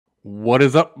What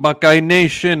is up, Buckeye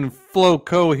Nation?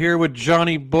 Floco here with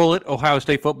Johnny Bullet, Ohio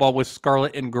State football with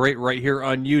Scarlet and Great right here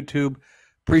on YouTube.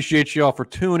 Appreciate you all for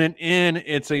tuning in.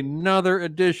 It's another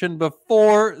edition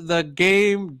before the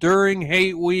game during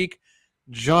hate week.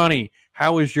 Johnny,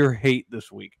 how is your hate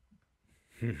this week?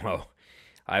 Well,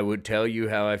 I would tell you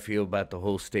how I feel about the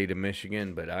whole state of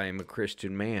Michigan, but I am a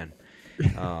Christian man.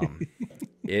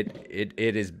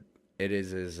 It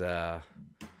is as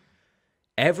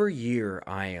every year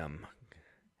I am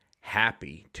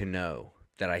happy to know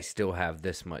that I still have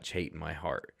this much hate in my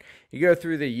heart. You go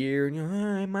through the year and you're,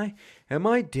 am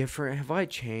I different? Have I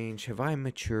changed? Have I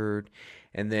matured?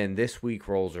 And then this week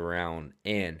rolls around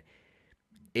and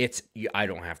I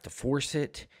don't have to force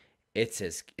it.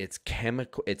 It's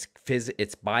chemical,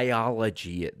 it's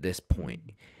biology at this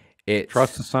point.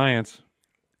 Trust the science.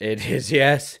 It is,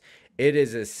 yes. It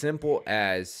is as simple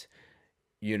as,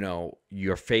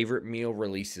 your favorite meal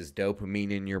releases dopamine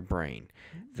in your brain.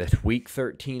 The week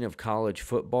 13 of college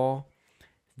football,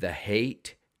 the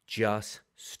hate just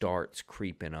starts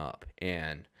creeping up.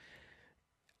 And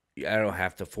I don't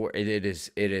have to it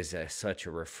is such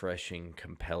a refreshing,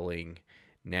 compelling,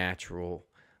 natural,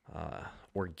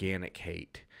 organic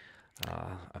hate.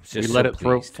 We let it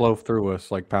flow through us,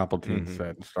 like Palpatine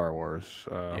said in Star Wars.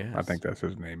 Yes. I think that's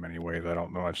his name anyways. I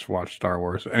don't know. I just watched Star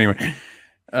Wars. Anyway,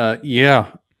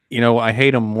 yeah. I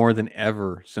hate them more than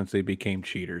ever since they became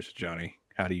cheaters, Johnny.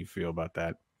 How do you feel about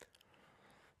that?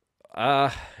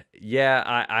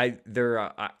 Yeah,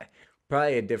 they're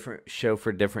probably a different show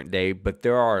for a different day, but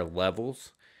there are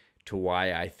levels to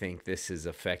why I think this is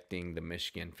affecting the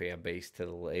Michigan fan base to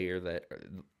the layer that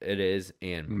it is,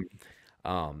 and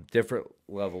different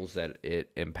levels that it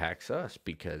impacts us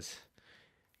because,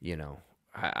 you're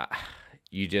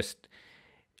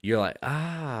like,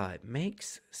 it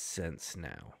makes sense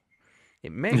now.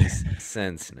 It makes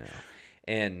sense now.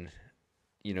 And,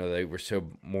 they were so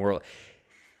moral.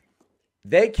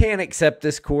 They can't accept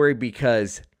this, Corey,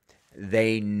 because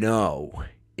they know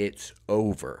it's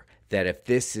over. That if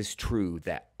this is true,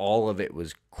 that all of it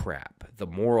was crap. The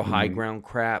moral high ground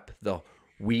crap,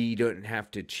 we don't have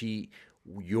to cheat,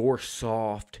 you're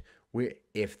soft.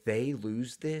 If they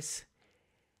lose this,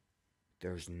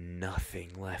 there's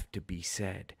nothing left to be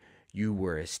said. You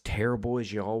were as terrible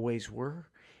as you always were.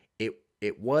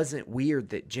 It wasn't weird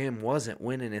that Jim wasn't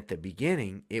winning at the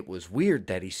beginning. It was weird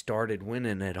that he started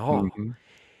winning at all.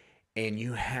 And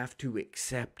you have to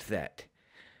accept that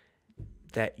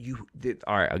you did.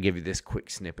 All right, I'll give you this quick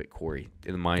snippet, Corey,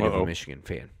 in the mind of a Michigan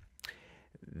fan.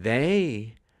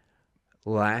 They,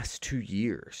 last 2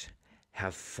 years,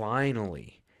 have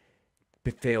finally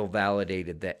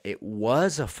validated that it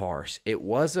was a farce. It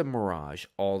was a mirage.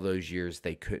 All those years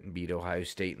they couldn't beat Ohio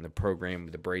State in the program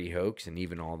with the Brady hoax and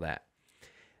even all that.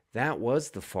 That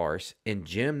was the farce. And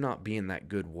Jim not being that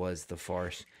good was the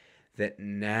farce. That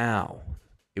now,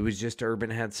 it was just Urban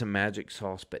had some magic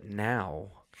sauce, but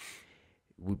now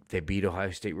they beat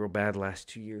Ohio State real bad last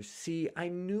 2 years. See, I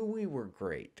knew we were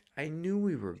great.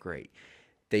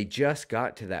 They just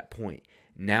got to that point.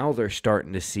 Now they're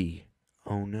starting to see,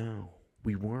 oh no,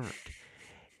 we weren't.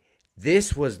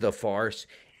 This was the farce,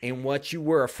 and what you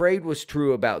were afraid was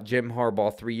true about Jim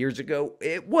Harbaugh 3 years ago,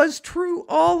 it was true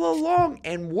all along,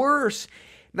 and worse,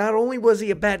 not only was he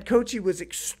a bad coach, he was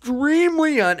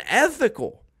extremely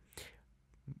unethical.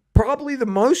 Probably the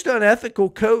most unethical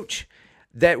coach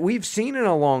that we've seen in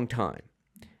a long time.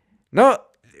 No,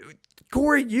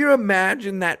 Corey, you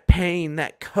imagine that pain,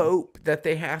 that cope that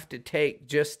they have to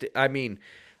take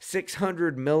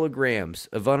 600 milligrams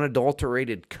of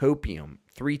unadulterated copium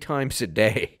 3 times a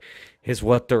day is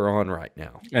what they're on right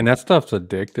now. And that stuff's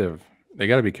addictive. They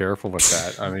got to be careful with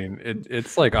that. I mean,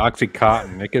 it's like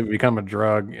Oxycontin. It can become a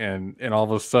drug, and all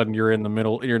of a sudden you're in the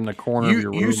middle, you're in the corner of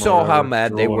your room. You saw how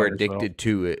bad they were addicted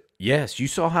to it. Yes, you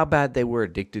saw how bad they were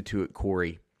addicted to it,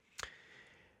 Corey.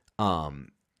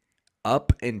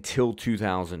 Up until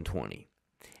 2020.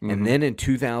 And then in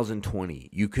 2020,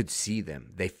 you could see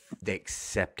them. They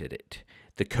accepted it.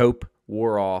 The cope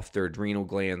wore off. Their adrenal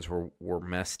glands were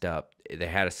messed up. They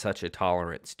had such a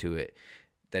tolerance to it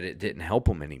that it didn't help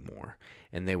them anymore.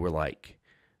 And they were like,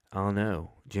 oh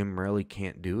no, Jim really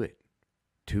can't do it.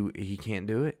 He can't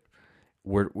do it.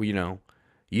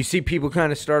 You see people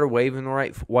kind of started waving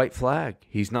the white flag.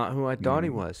 He's not who I thought he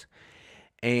was.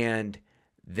 And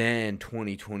then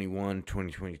 2021,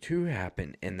 2022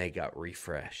 happened, and they got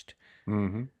refreshed.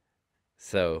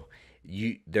 So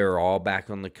they're all back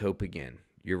on the cope again.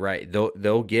 You're right.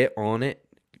 They'll get on it.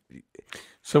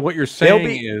 So what you're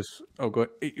saying is, go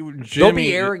ahead. They'll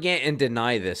be arrogant and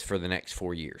deny this for the next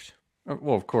 4 years.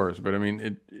 Well, of course, but I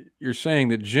mean, you're saying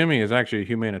that Jimmy is actually a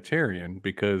humanitarian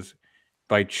because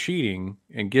by cheating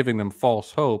and giving them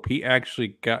false hope, he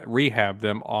actually got rehabbed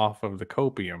them off of the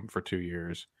copium for 2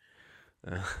 years.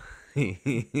 I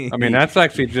mean, that's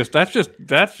actually just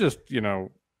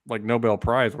like Nobel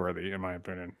Prize worthy, in my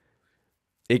opinion.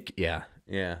 Yeah.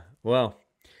 Well,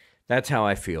 that's how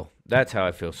I feel.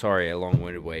 Sorry, a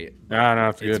long-winded way. No,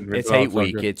 it's good. It's hate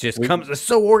week. Good. It just comes. It's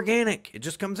so organic. It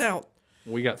just comes out.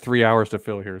 We got 3 hours to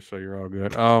fill here, so you're all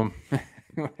good.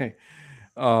 Anyway,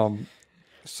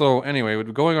 so anyway,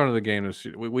 going on to the game,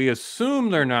 we assume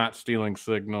they're not stealing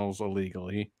signals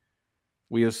illegally.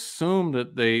 We assume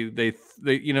that they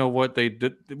you know what they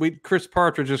did. Chris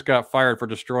Partridge just got fired for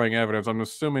destroying evidence. I'm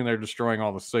assuming they're destroying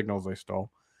all the signals they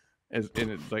stole. And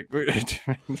it's like, what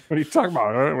are you talking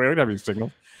about? We don't have any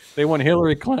signals. They won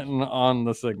Hillary Clinton on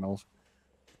the signals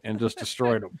and just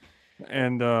destroyed them.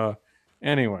 And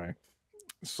anyway,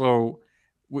 so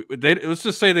let's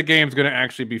just say the game's going to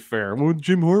actually be fair. Well,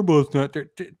 Jim Harbaugh's not there.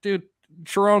 Dude,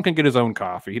 Sharon can get his own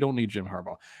coffee. He don't need Jim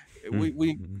Harbaugh.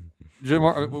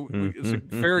 It's a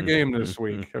fair game this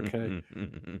week, okay?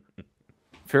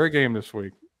 Fair game this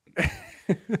week.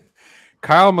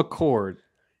 Kyle McCord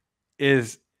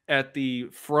is at the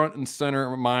front and center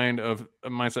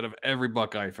mindset of every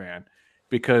Buckeye fan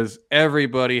because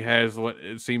everybody has what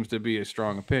it seems to be a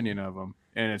strong opinion of him,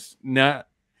 and it's not.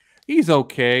 He's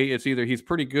okay. It's either he's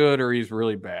pretty good or he's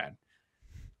really bad.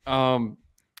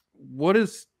 What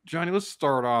is Johnny? Let's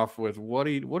start off with what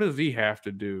does he have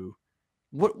to do?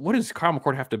 What does Kyle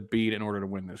McCord have to beat in order to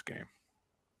win this game?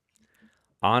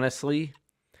 Honestly,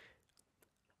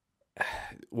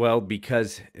 well,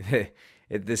 because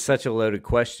it's such a loaded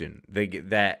question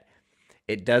that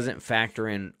it doesn't factor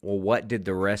in. Well, what did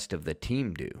the rest of the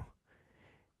team do?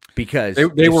 Because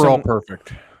they were all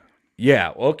perfect.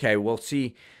 Yeah. Okay. Well,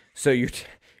 see. So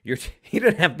he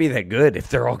doesn't have to be that good if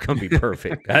they're all going to be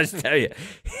perfect. I just tell you.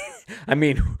 I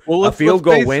mean, a field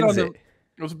goal wins it.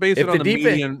 Let's base it on the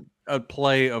median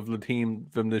play of the team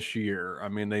from this year. I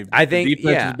mean, the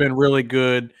defense has been really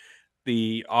good.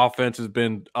 The offense has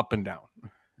been up and down.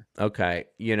 Okay.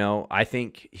 I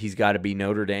think he's got to be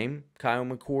Notre Dame, Kyle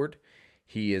McCord.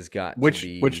 He has got which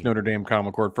Notre Dame Kyle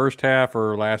McCord, first half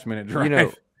or last minute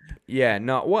drive? Yeah,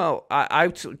 no. Well,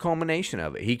 it's a culmination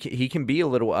of it. He can be a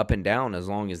little up and down as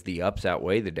long as the ups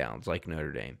outweigh the downs, like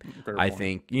Notre Dame. I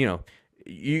think no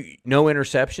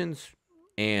interceptions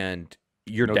and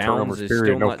your downs is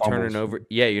still not turning over.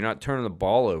 Yeah, you're not turning the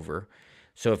ball over.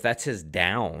 So if that's his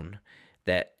down,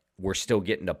 that we're still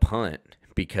getting to punt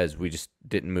because we just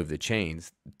didn't move the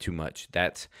chains too much.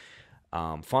 That's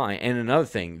fine. And another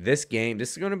thing, this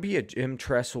is going to be a Jim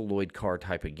Tressel, Lloyd Carr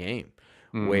type of game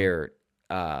where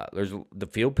there's the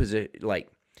field position. Like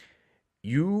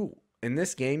in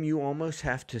this game, you almost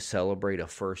have to celebrate a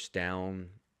first down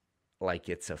like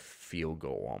it's a field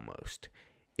goal almost.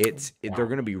 They're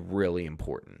going to be really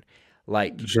important.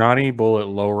 Like Johnny Bullet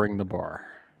lowering the bar.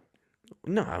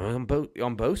 No,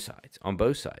 on both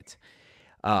sides.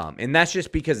 And that's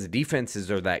just because the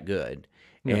defenses are that good.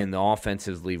 Yeah. And the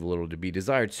offenses leave a little to be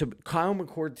desired. So Kyle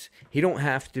McCord's, he don't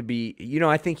have to be,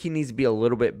 I think he needs to be a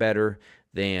little bit better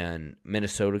than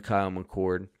Minnesota Kyle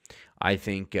McCord. I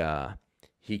think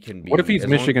he can be. What if he's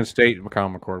Michigan State Kyle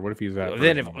McCord? What if he's that?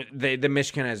 Then if the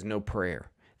Michigan has no prayer.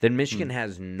 Then Michigan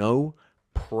has no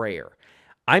prayer.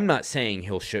 I'm not saying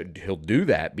he'll do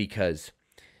that because,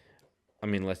 I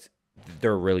mean,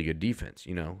 they're a really good defense,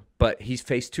 But he's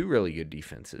faced two really good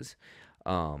defenses.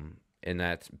 And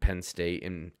that's Penn State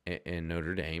and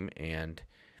Notre Dame, and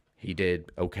he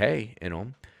did okay in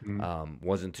them.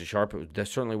 Wasn't too sharp. That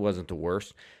certainly wasn't the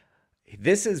worst.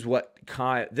 This is what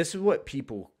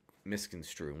people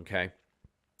misconstrue. Okay,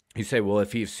 you say, well,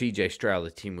 if he has CJ Stroud,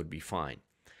 the team would be fine.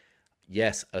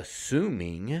 Yes,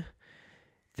 assuming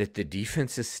that the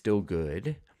defense is still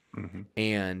good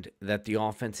and that the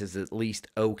offense is at least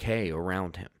okay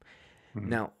around him.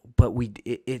 Now, but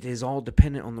it is all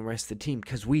dependent on the rest of the team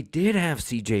because we did have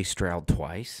CJ Stroud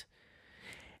twice,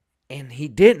 and he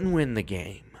didn't win the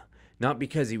game. Not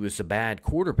because he was a bad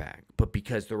quarterback, but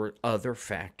because there were other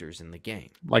factors in the game.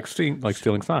 Like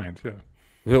stealing signs, yeah.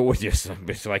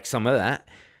 It's like some of that,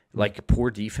 like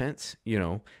poor defense,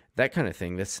 that kind of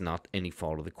thing. That's not any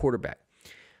fault of the quarterback.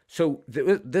 So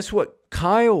this is what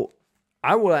Kyle,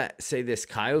 I will say this,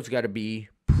 Kyle's got to be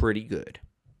pretty good.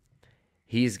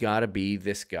 He's got to be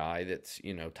this guy that's,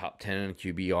 top 10 in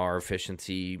QBR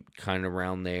efficiency, kind of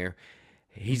around there.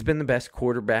 He's been the best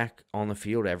quarterback on the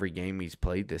field every game he's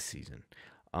played this season.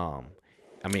 Drew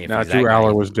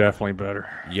Aller was definitely better.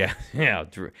 Yeah.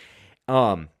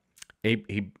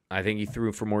 I think he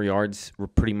threw for more yards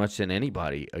pretty much than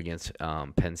anybody against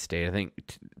Penn State. I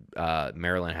think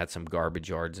Maryland had some garbage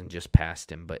yards and just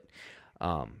passed him, but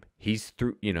he's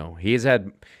through. He has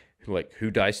had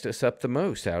who diced us up the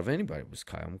most out of anybody was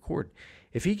Kyle McCord.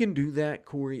 If he can do that,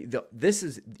 Corey,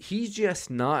 he's just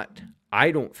not.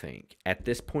 I don't think at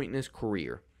this point in his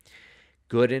career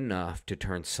good enough to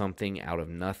turn something out of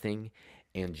nothing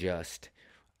and just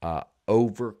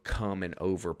overcome and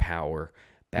overpower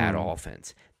bad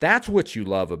offense. That's what you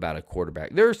love about a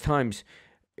quarterback. There's times,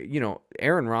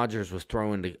 Aaron Rodgers was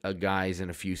throwing to guys in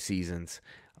a few seasons.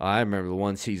 I remember the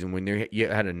one season when you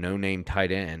had a no-name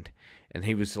tight end, and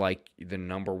he was like the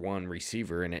number one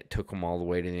receiver, and it took him all the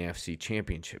way to the NFC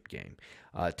Championship game.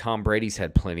 Tom Brady's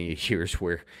had plenty of years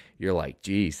where you're like,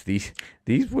 geez, these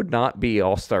would not be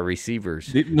all-star receivers.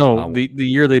 The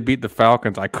year they beat the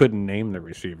Falcons, I couldn't name the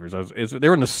receivers. They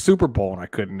were in the Super Bowl, and I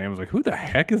couldn't name. I was like, who the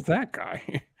heck is that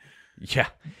guy? Yeah.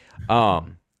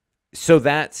 So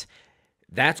that's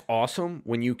awesome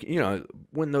when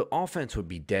when the offense would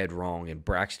be dead wrong and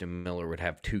Braxton Miller would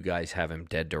have two guys have him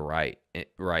dead to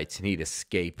rights and he'd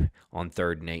escape on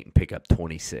 3rd and 8 and pick up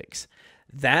 26.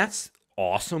 That's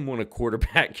awesome when a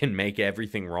quarterback can make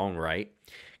everything wrong right.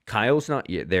 Kyle's not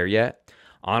there yet.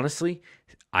 Honestly,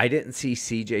 I didn't see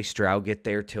CJ Stroud get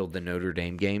there till the Notre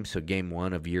Dame game, so game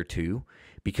 1 of year 2,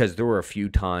 because there were a few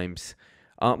times.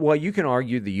 You can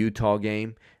argue the Utah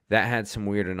game. That had some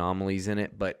weird anomalies in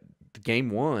it, but game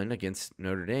 1 against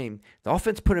Notre Dame, the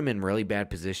offense put him in really bad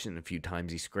position a few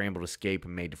times. He scrambled, escape,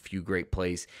 and made a few great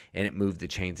plays, and it moved the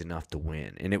chains enough to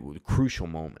win, and it was crucial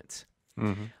moments.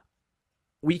 Mm-hmm.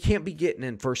 We can't be getting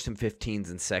in 1st and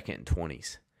 15s and 2nd and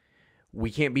 20s.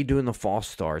 We can't be doing the false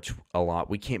starts a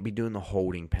lot. We can't be doing the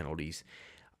holding penalties.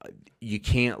 You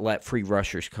can't let free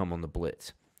rushers come on the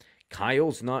blitz.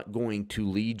 Kyle's not going to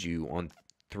lead you on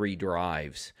 3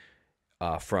 drives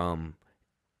from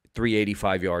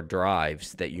 385-yard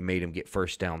drives that you made him get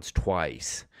first downs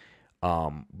twice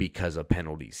because of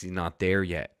penalties. He's not there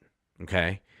yet,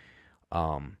 okay?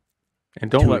 And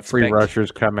don't let free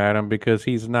rushers come at him because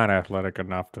he's not athletic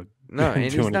enough to No, and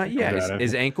he's not yet.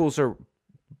 His ankles are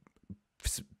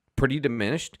pretty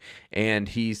diminished, and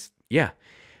he's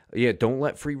don't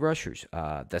let free rushers.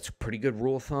 That's a pretty good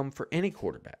rule of thumb for any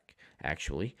quarterback,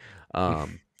 actually.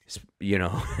 Let's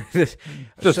just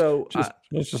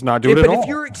not do it at all. But if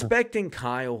you're expecting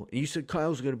Kyle, you said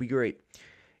Kyle's going to be great.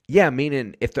 Yeah,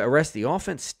 meaning if the rest of the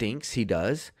offense stinks, he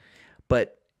does.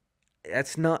 But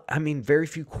that's not, very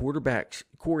few quarterbacks.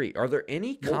 Corey, are there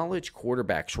any college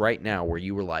quarterbacks right now where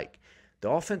you were like, the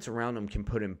offense around him can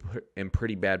put him in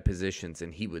pretty bad positions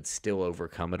and he would still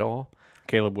overcome it all?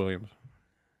 Caleb Williams.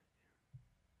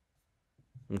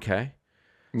 Okay.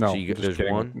 No, so there's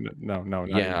one? No.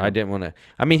 Yeah, I didn't want to.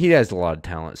 He has a lot of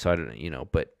talent, so I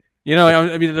don't, but.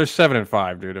 They're 7 and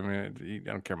 5, dude. I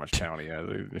don't care how much talent he has.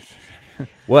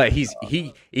 Well,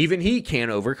 he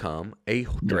can't overcome a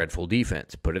dreadful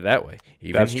defense. Put it that way.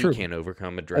 That's true. Can't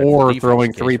overcome a dreadful defense. Or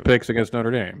throwing 3 picks against Notre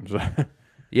Dame. So.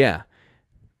 Yeah.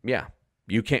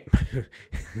 You can't.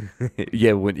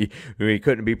 Yeah, when he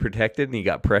couldn't be protected and he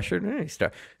got pressured, and he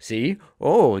started. See?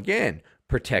 Oh, again,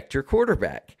 protect your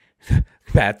quarterback.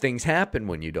 Bad things happen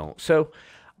when you don't. So.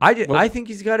 I think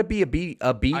he's got to be a B guy,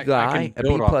 a B+ guy.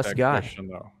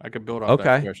 I could build off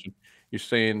that question. You're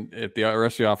saying if the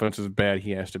rest of the offense is bad, he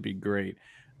has to be great.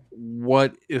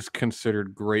 What is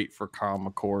considered great for Kyle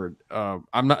McCord?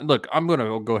 I'm going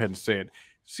to go ahead and say it.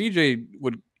 CJ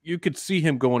you could see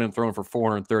him going and throwing for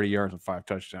 430 yards and 5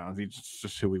 touchdowns. He's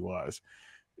just who he was.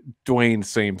 Dwayne,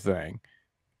 same thing.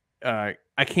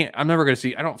 I'm never going to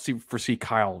see. I don't foresee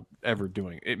Kyle ever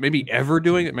doing it. Maybe ever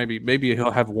doing it. Maybe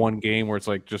he'll have one game where it's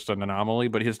like just an anomaly,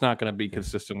 but he's not going to be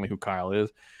consistently who Kyle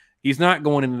is. He's not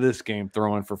going into this game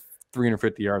throwing for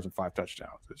 350 yards and 5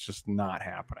 touchdowns. It's just not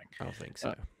happening. I don't think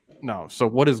so. No. So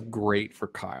what is great for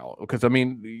Kyle? Because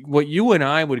what you and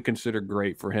I would consider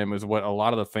great for him is what a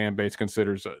lot of the fan base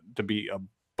considers to be a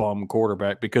bum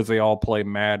quarterback because they all play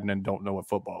Madden and don't know what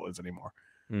football is anymore.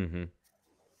 Mm-hmm.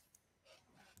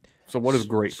 So what is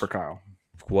great for Kyle?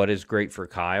 What is great for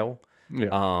Kyle?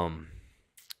 Yeah.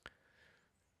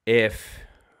 The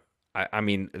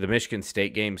Michigan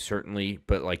State game certainly,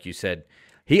 but like you said,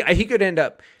 he could end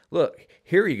up. Look,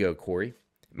 here you go, Corey.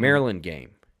 Maryland game.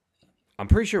 I'm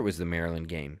pretty sure it was the Maryland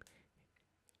game.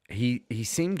 He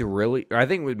seemed to really. I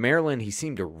think with Maryland, he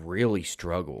seemed to really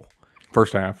struggle.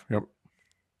 First half. Yep.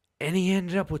 And he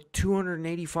ended up with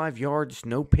 285 yards,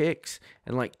 no picks,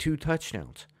 and like 2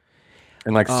 touchdowns.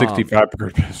 And like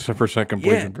 65%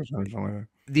 completion percentage.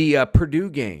 The Purdue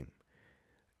game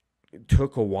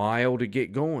took a while to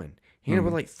get going. He ended up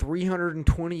with like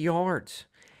 320 yards.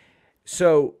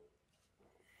 So,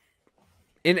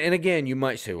 and again, you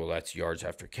might say, well, that's yards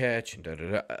after catch and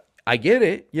da-da-da. I get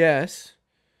it, yes.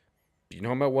 You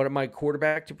know about what my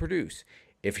quarterback to produce.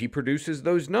 If he produces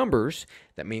those numbers,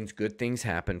 that means good things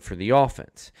happen for the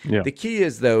offense. Yeah. The key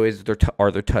is, though,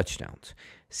 are their touchdowns.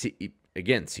 See,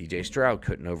 again, CJ Stroud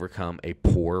couldn't overcome a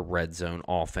poor red zone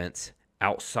offense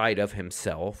outside of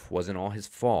himself. Wasn't all his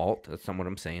fault. That's not what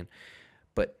I'm saying.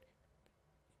 But,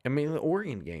 I mean, the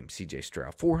Oregon game, CJ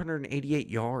Stroud, 488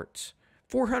 yards.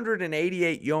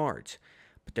 488 yards.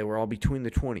 But they were all between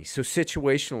the 20s. So,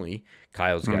 situationally,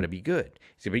 Kyle's got to be good.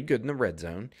 He's going to be good in the red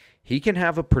zone. He can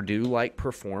have a Purdue-like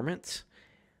performance.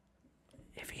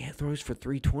 If he throws for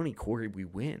 320, Corey, we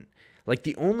win. Like,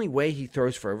 the only way he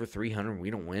throws for over 300 and we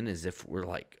don't win is if we're,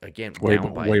 like, again,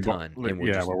 down by a ton.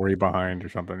 We're way behind or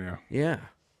something, yeah. Yeah.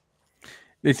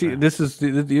 You see, this is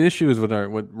the issue is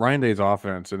with Ryan Day's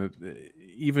offense, and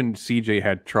even CJ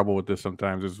had trouble with this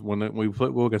sometimes, is when we play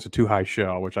against a too-high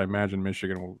shell, which I imagine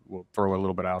Michigan will throw a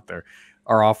little bit out there,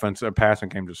 our offense, passing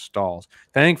game just stalls.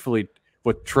 Thankfully,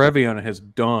 what Treveyon has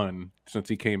done since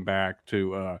he came back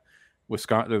to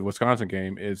the Wisconsin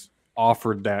game is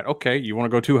offered that, okay, you want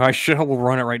to go too high shell, we'll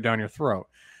run it right down your throat.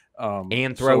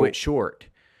 And throw it short.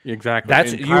 Exactly.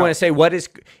 That's you want to say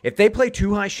if they play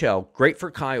too high shell, great for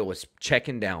Kyle is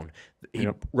checking down.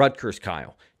 Rutgers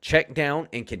Kyle. Check down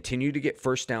and continue to get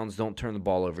first downs, don't turn the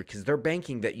ball over, because they're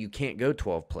banking that you can't go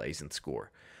 12 plays and score.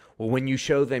 Well, when you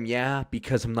show them,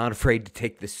 because I'm not afraid to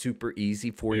take this super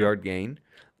easy 4-yard gain.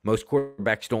 Most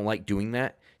quarterbacks don't like doing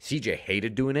that. CJ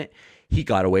hated doing it. He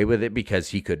got away with it because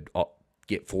he could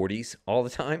get 40s all the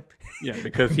time. Yeah,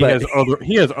 because he has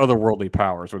otherworldly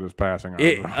powers with his passing.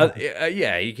 He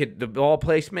could the ball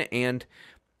placement, and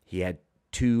he had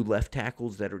 2 left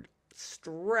tackles that are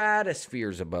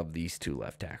stratospheres above these 2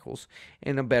 left tackles,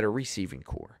 and a better receiving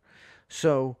core.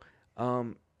 So,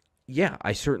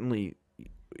 I certainly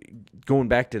going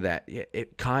back to that.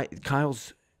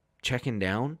 Kyle's checking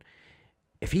down.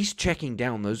 If he's checking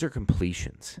down, those are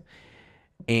completions.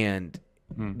 And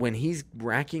when he's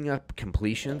racking up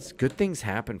completions, good things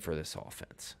happen for this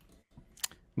offense.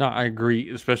 No, I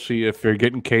agree, especially if you're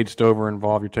getting Cade Stover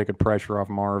involved, you're taking pressure off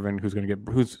Marvin,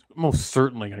 who's most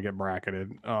certainly going to get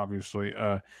bracketed, obviously.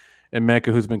 Emeka,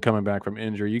 who's been coming back from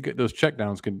injury. You get those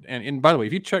checkdowns and by the way,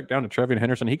 if you check down to Treveyon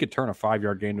Henderson, he could turn a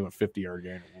 5-yard gain to a 50-yard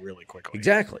gain really quickly.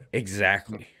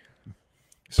 Exactly.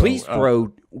 So, Please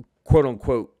throw quote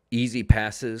unquote easy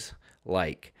passes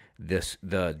like this,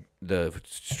 the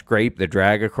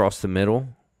drag across the middle.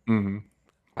 Mm-hmm.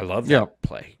 I love that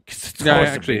play because it's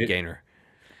always a big gainer.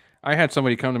 I had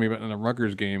somebody come to me in the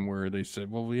Rutgers game where they said,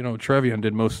 well, Treveyon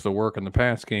did most of the work in the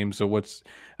pass game, so I was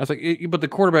like, but the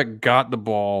quarterback got the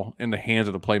ball in the hands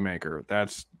of the playmaker.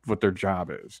 That's what their job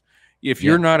is. If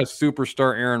you're not a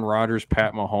superstar Aaron Rodgers,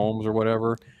 Pat Mahomes, or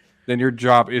whatever, then your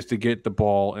job is to get the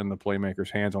ball in the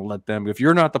playmaker's hands and let them. If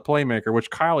you're not the playmaker,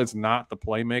 which Kyle is not the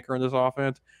playmaker in this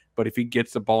offense, but if he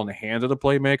gets the ball in the hands of the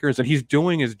playmakers, then he's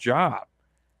doing his job.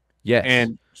 Yes.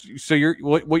 And so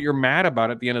what you're mad about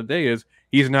at the end of the day is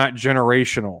he's not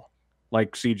generational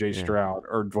like CJ Stroud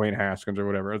or Dwayne Haskins or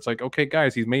whatever. It's like, okay,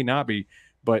 guys, he may not be,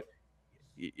 but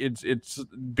it's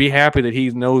be happy that he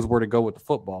knows where to go with the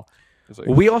football. Like,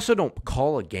 we also don't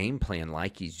call a game plan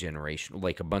like he's generational,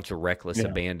 like a bunch of reckless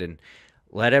abandon.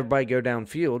 Let everybody go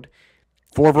downfield.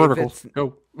 4 verticals.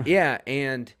 Go. Yeah,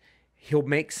 and he'll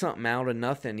make something out of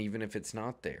nothing even if it's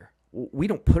not there. We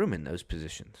don't put him in those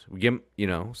positions. We give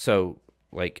him, so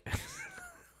like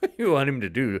what do you want him to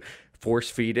do? Force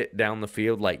feed it down the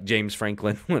field like James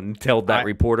Franklin told that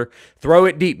reporter, throw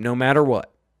it deep no matter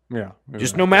what. Yeah.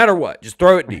 Just no matter what. Just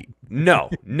throw it deep. No,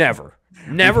 never.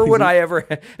 Never would I ever.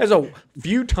 As a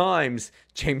few times,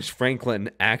 James Franklin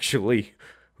actually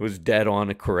was dead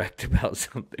on correct about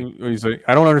something. He's like,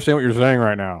 I don't understand what you're saying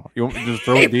right now. You want me to just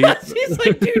throw it deep? He's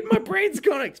like, dude, my brain's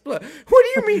going to explode. What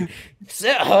do you mean?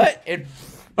 Sit hut and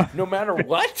no matter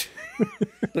what?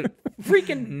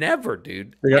 Freaking never,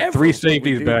 dude. They got 3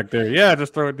 safeties back there. Yeah,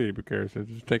 just throw it deep. Who cares?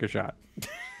 Just take a shot.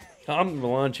 I'm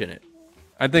launching it.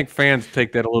 I think fans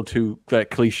take that that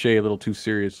cliche a little too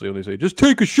seriously when they say, just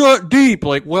take a shot deep.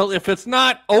 Like, well, if it's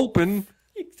not open.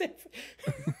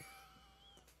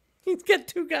 He's got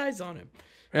 2 guys on him.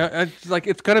 It's like,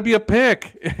 it's going to be a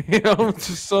pick.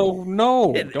 So,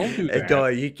 no, don't do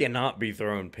that. He cannot be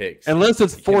throwing picks. Unless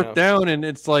it's 4th down and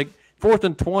it's like 4th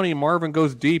and 20, Marvin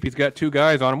goes deep. He's got 2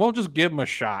 guys on him. Well, just give him a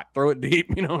shot. Throw it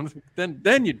deep.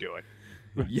 Then you do it.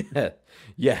 Yeah.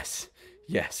 Yes.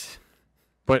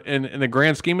 But in the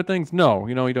grand scheme of things, no,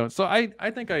 you don't. So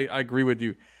I think I agree with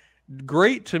you.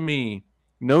 Great to me,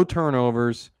 no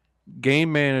turnovers.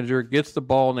 game manager, gets the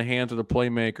ball in the hands of the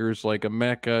playmakers like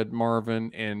Emeka,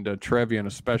 Marvin, and Treveyon,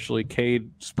 especially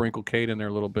Cade, sprinkle Cade in there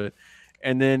a little bit.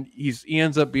 And then he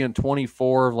ends up being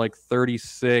 24 of like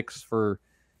 36 for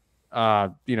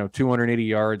 280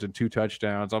 yards and 2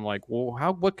 touchdowns. I'm like,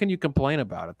 well, what can you complain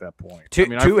about at that point?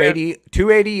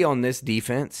 280 on this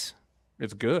defense.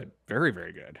 It's good. Very,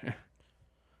 very good.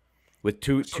 With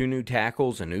two new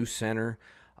tackles, a new center,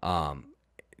 and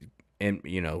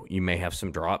you may have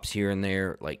some drops here and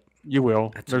there. Like you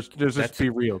will. Just be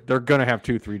real. They're gonna have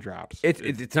 2-3 drops.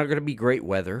 It's not gonna be great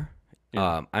weather.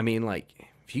 Yeah. I mean, like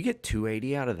if you get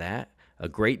 280 out of that, a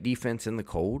great defense in the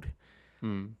cold.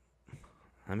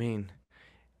 I mean,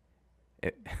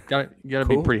 you gotta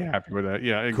cool. be pretty happy with that.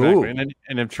 Yeah, exactly. Cool.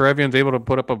 And if Trevion's able to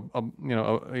put up a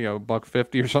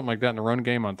 $150 or something like that in the run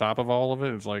game on top of all of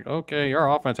it, it's like, okay,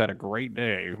 our offense had a great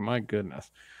day. My goodness.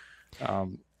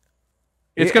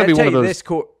 It's gonna be one of those.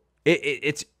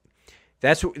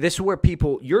 This is where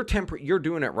people you're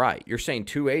doing it right. You're saying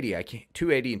 280.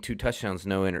 280 and 2 touchdowns,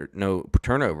 no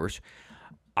turnovers.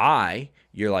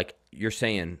 You're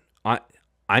saying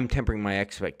I'm tempering my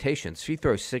expectations. If he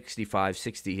throws 65,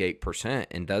 68%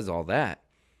 and does all that,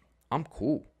 I'm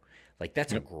cool. Like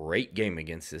that's a great game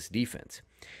against this defense.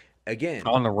 Again,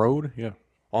 on the road, yeah.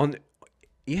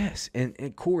 Yes,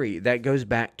 and Corey, that goes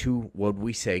back to what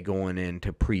we say going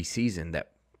into preseason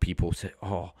that people say,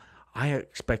 "Oh, I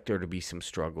expect there to be some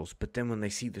struggles," but then when they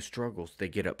see the struggles, they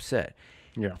get upset.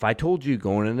 Yeah. If I told you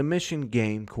going in the Michigan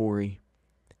game, Corey,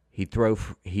 he'd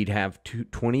have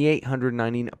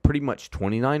 2,890, pretty much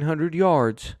 2,900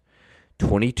 yards,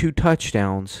 22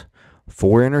 touchdowns,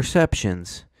 4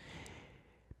 interceptions,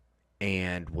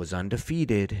 and was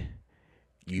undefeated,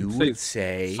 you would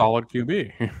say solid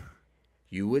QB.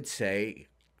 You would say,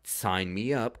 sign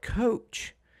me up,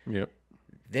 coach. Yep.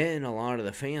 Then a lot of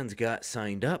the fans got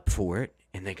signed up for it,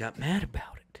 and they got mad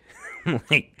about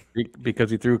it.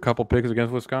 Because he threw a couple picks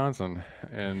against Wisconsin.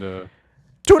 And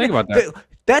think about that.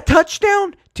 That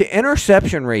touchdown to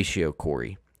interception ratio,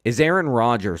 Corey, is Aaron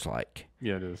Rodgers like.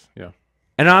 Yeah, it is. Yeah.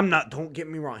 And don't get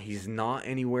me wrong, he's not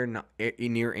anywhere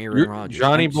near Aaron Rodgers.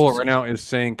 Johnny Bull right now is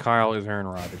saying Kyle is Aaron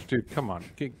Rodgers. Dude, come on.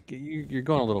 You're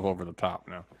going a little over the top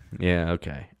now. Yeah,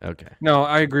 okay. No,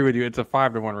 I agree with you. It's a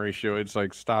 5-to-1 ratio. It's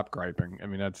like, stop griping. I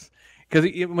mean, that's because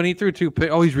when he threw 2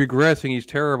 picks, he's regressing. He's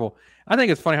terrible. I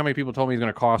think it's funny how many people told me he's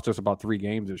going to cost us about 3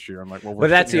 games this year. I'm like, well, but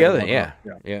that's the other, yeah.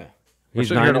 He's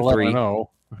 9-3.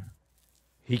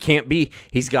 He can't be.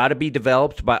 He's got to be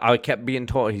developed by. I kept being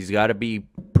told he's got to be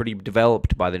pretty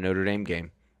developed by the Notre Dame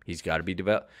game. He's got to be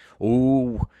developed.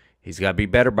 Oh, he's got to be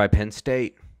better by Penn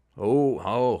State.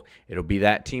 Oh, it'll be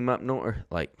that team up north.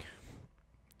 Like,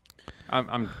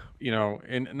 and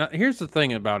here's the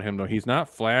thing about him though. He's not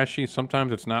flashy.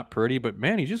 Sometimes it's not pretty, but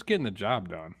man, he's just getting the job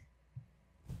done.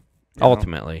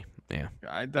 Ultimately, yeah.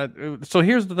 So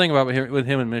here's the thing about with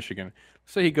him in Michigan.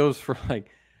 Say he goes for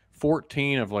like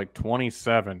 14 of like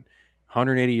 27,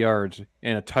 180 yards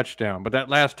and a touchdown. But that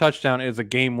last touchdown is a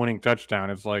game-winning touchdown.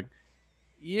 It's like,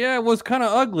 yeah, it was kind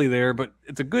of ugly there, but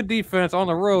it's a good defense on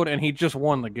the road, and he just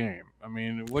won the game. I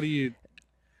mean, what do you...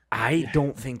 I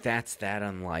don't think that's that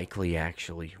unlikely,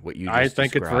 actually, what you just I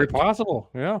think described. It's very possible,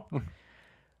 yeah.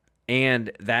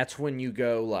 And that's when you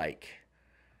go, like,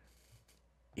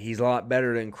 he's a lot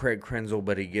better than Craig Krenzel,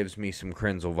 but he gives me some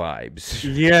Krenzel vibes.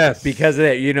 Yes. Because of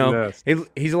that, yes.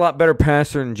 He's a lot better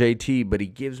passer than JT, but he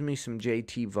gives me some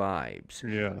JT vibes.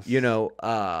 Yes.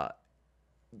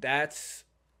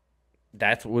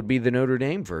 That would be the Notre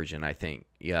Dame version, I think.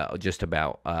 Yeah, just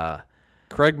about.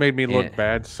 Craig made me look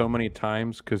bad so many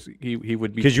times because he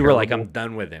would be. Because you were like, I'm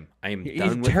done with him.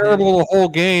 He's terrible the whole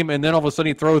game, and then all of a sudden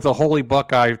he throws a holy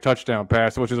Buckeye touchdown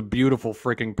pass, which is a beautiful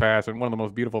freaking pass and one of the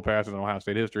most beautiful passes in Ohio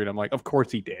State history. And I'm like, of course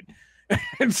he did.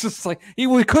 It's just like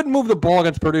we couldn't move the ball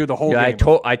against Purdue the whole game.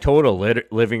 I told a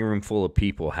living room full of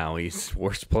people how he's the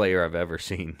worst player I've ever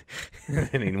seen,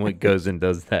 and he goes and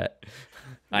does that.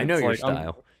 I know your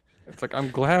style. It's like I'm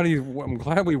glad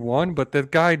we won, but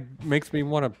that guy makes me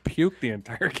want to puke the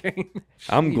entire game.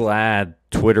 I'm glad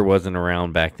Twitter wasn't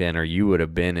around back then, or you would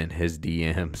have been in his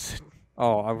DMs.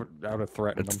 Oh, I would have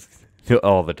threatened him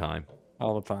all the time.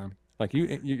 All the time. Like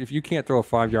if you can't throw a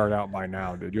 5-yard out by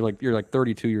now, dude, you're like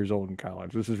 32 years old in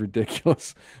college. This is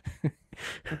ridiculous.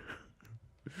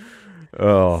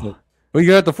 Oh. Well, you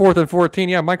got the 4th and 14.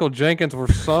 Yeah, Michael Jenkins, for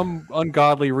some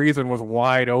ungodly reason, was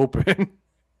wide open.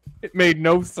 It made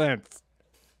no sense.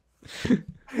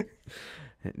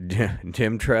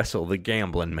 Jim Tressel, the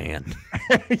gambling man.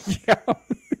 Yeah.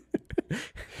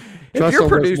 If you're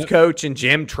Purdue's coach and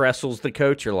Jim Tressel's the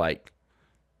coach, you're like,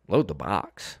 load the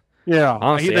box. Yeah.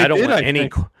 Honestly, I don't want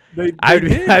any.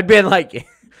 I'd been like,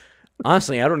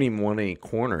 Honestly, I don't even want any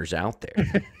corners out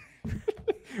there.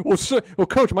 Well,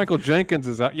 Coach Michael Jenkins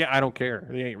is out. Yeah, I don't care.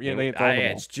 They ain't throwing the ball.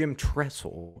 It's Jim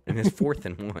Tressel, and it's 4th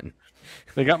and 1.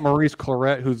 They got Maurice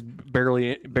Claret, who's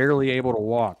barely able to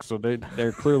walk, so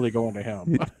they're clearly going to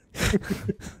him.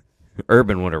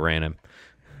 Urban would have ran him.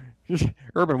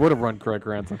 Urban would have run Craig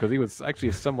Ransom because he was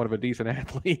actually somewhat of a decent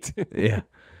athlete. Yeah.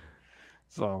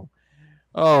 So,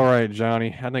 all right,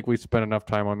 Johnny. I think we spent enough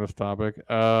time on this topic.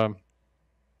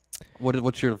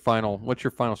 What's your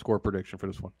final score prediction for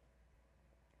this one?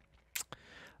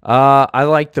 I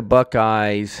like the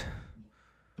Buckeyes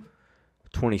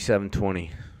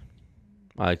 27-20.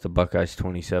 I like the Buckeyes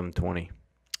 27-20.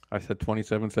 I said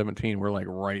 27-17. We're like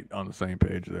right on the same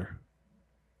page there.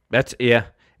 That's yeah.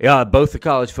 Both the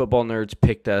college football nerds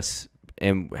picked us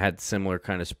and had similar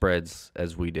kind of spreads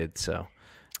as we did. So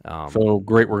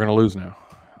great. We're gonna lose now.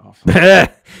 Awesome.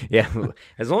 Yeah,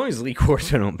 as long as Lee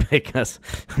Corso don't pick us.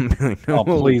 Like, no,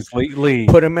 please, Lee,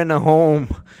 put him in the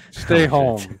home. Stay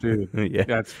home, dude. Yeah,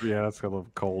 that's a little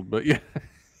cold, but yeah.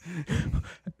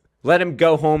 Let him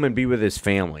go home and be with his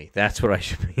family. That's what I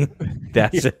should be.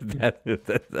 That's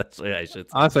that's what I should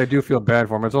say. Honestly, I do feel bad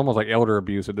for him. It's almost like elder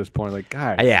abuse at this point. Like,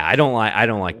 guys. Yeah, I don't like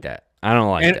that. I don't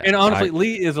like that. And honestly,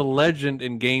 Lee is a legend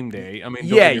in game day. I mean,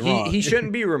 he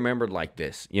shouldn't be remembered like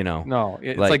this, you know. No,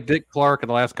 it's like Dick Clark in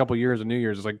the last couple of years of New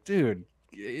Year's. It's like, dude,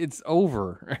 it's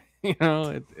over. You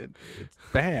know, it's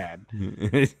bad.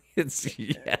 It's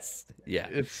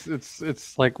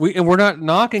like we're not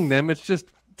knocking them. It's just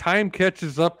time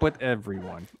catches up with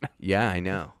everyone. Yeah, I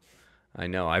know.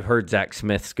 I've heard Zach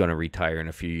Smith's going to retire in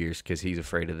a few years because he's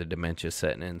afraid of the dementia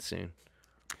setting in soon.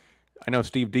 I know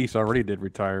Steve Deese already did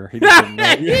retire. He just didn't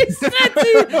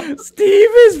know. Steve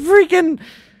is freaking.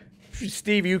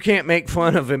 Steve, you can't make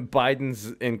fun of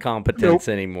Biden's incompetence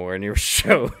anymore in your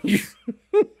show. You're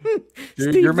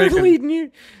leading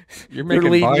you to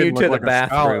the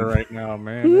bathroom right now,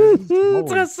 man. It's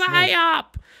a psyop.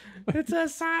 It's a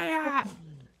psyop.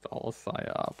 It's all a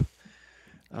psyop.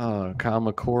 Kyle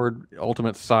McCord,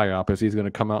 ultimate psyop, is he's going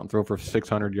to come out and throw for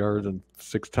 600 yards and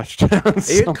 6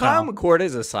 touchdowns. Kyle McCord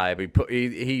is a psyop.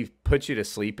 He puts you to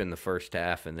sleep in the first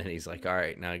half, and then he's like, "All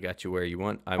right, now I got you where you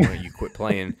want. I want you quit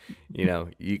playing. You know,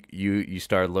 you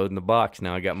started loading the box.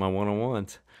 Now I got my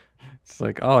one-on-ones." It's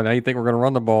like, oh, now you think we're going to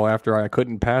run the ball after I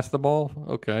couldn't pass the ball?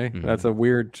 Okay, That's a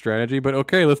weird strategy, but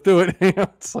okay, let's do it.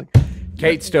 It's like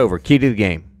Cade Stover, key to the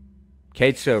game.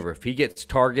 Cade Stover, if he gets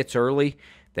targets early,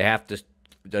 they have to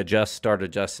start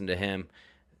adjusting to him,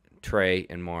 Trey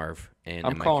and Marv. And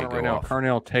I'm calling it right now.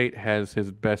 Carnell Tate has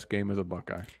his best game as a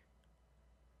Buckeye.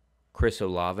 Chris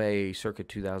Olave, circa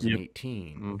 2018.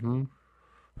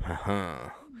 Yep.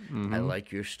 Mm-hmm. I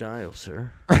like your style,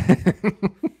 sir.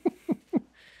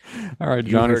 All right,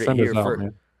 Johnny, send us out,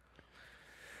 man.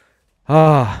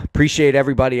 Appreciate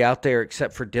everybody out there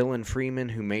except for Dylan Freeman,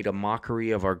 who made a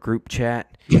mockery of our group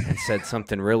chat and said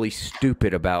something really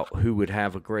stupid about who would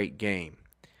have a great game.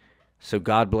 So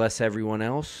God bless everyone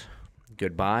else.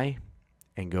 Goodbye,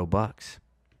 and go Bucks.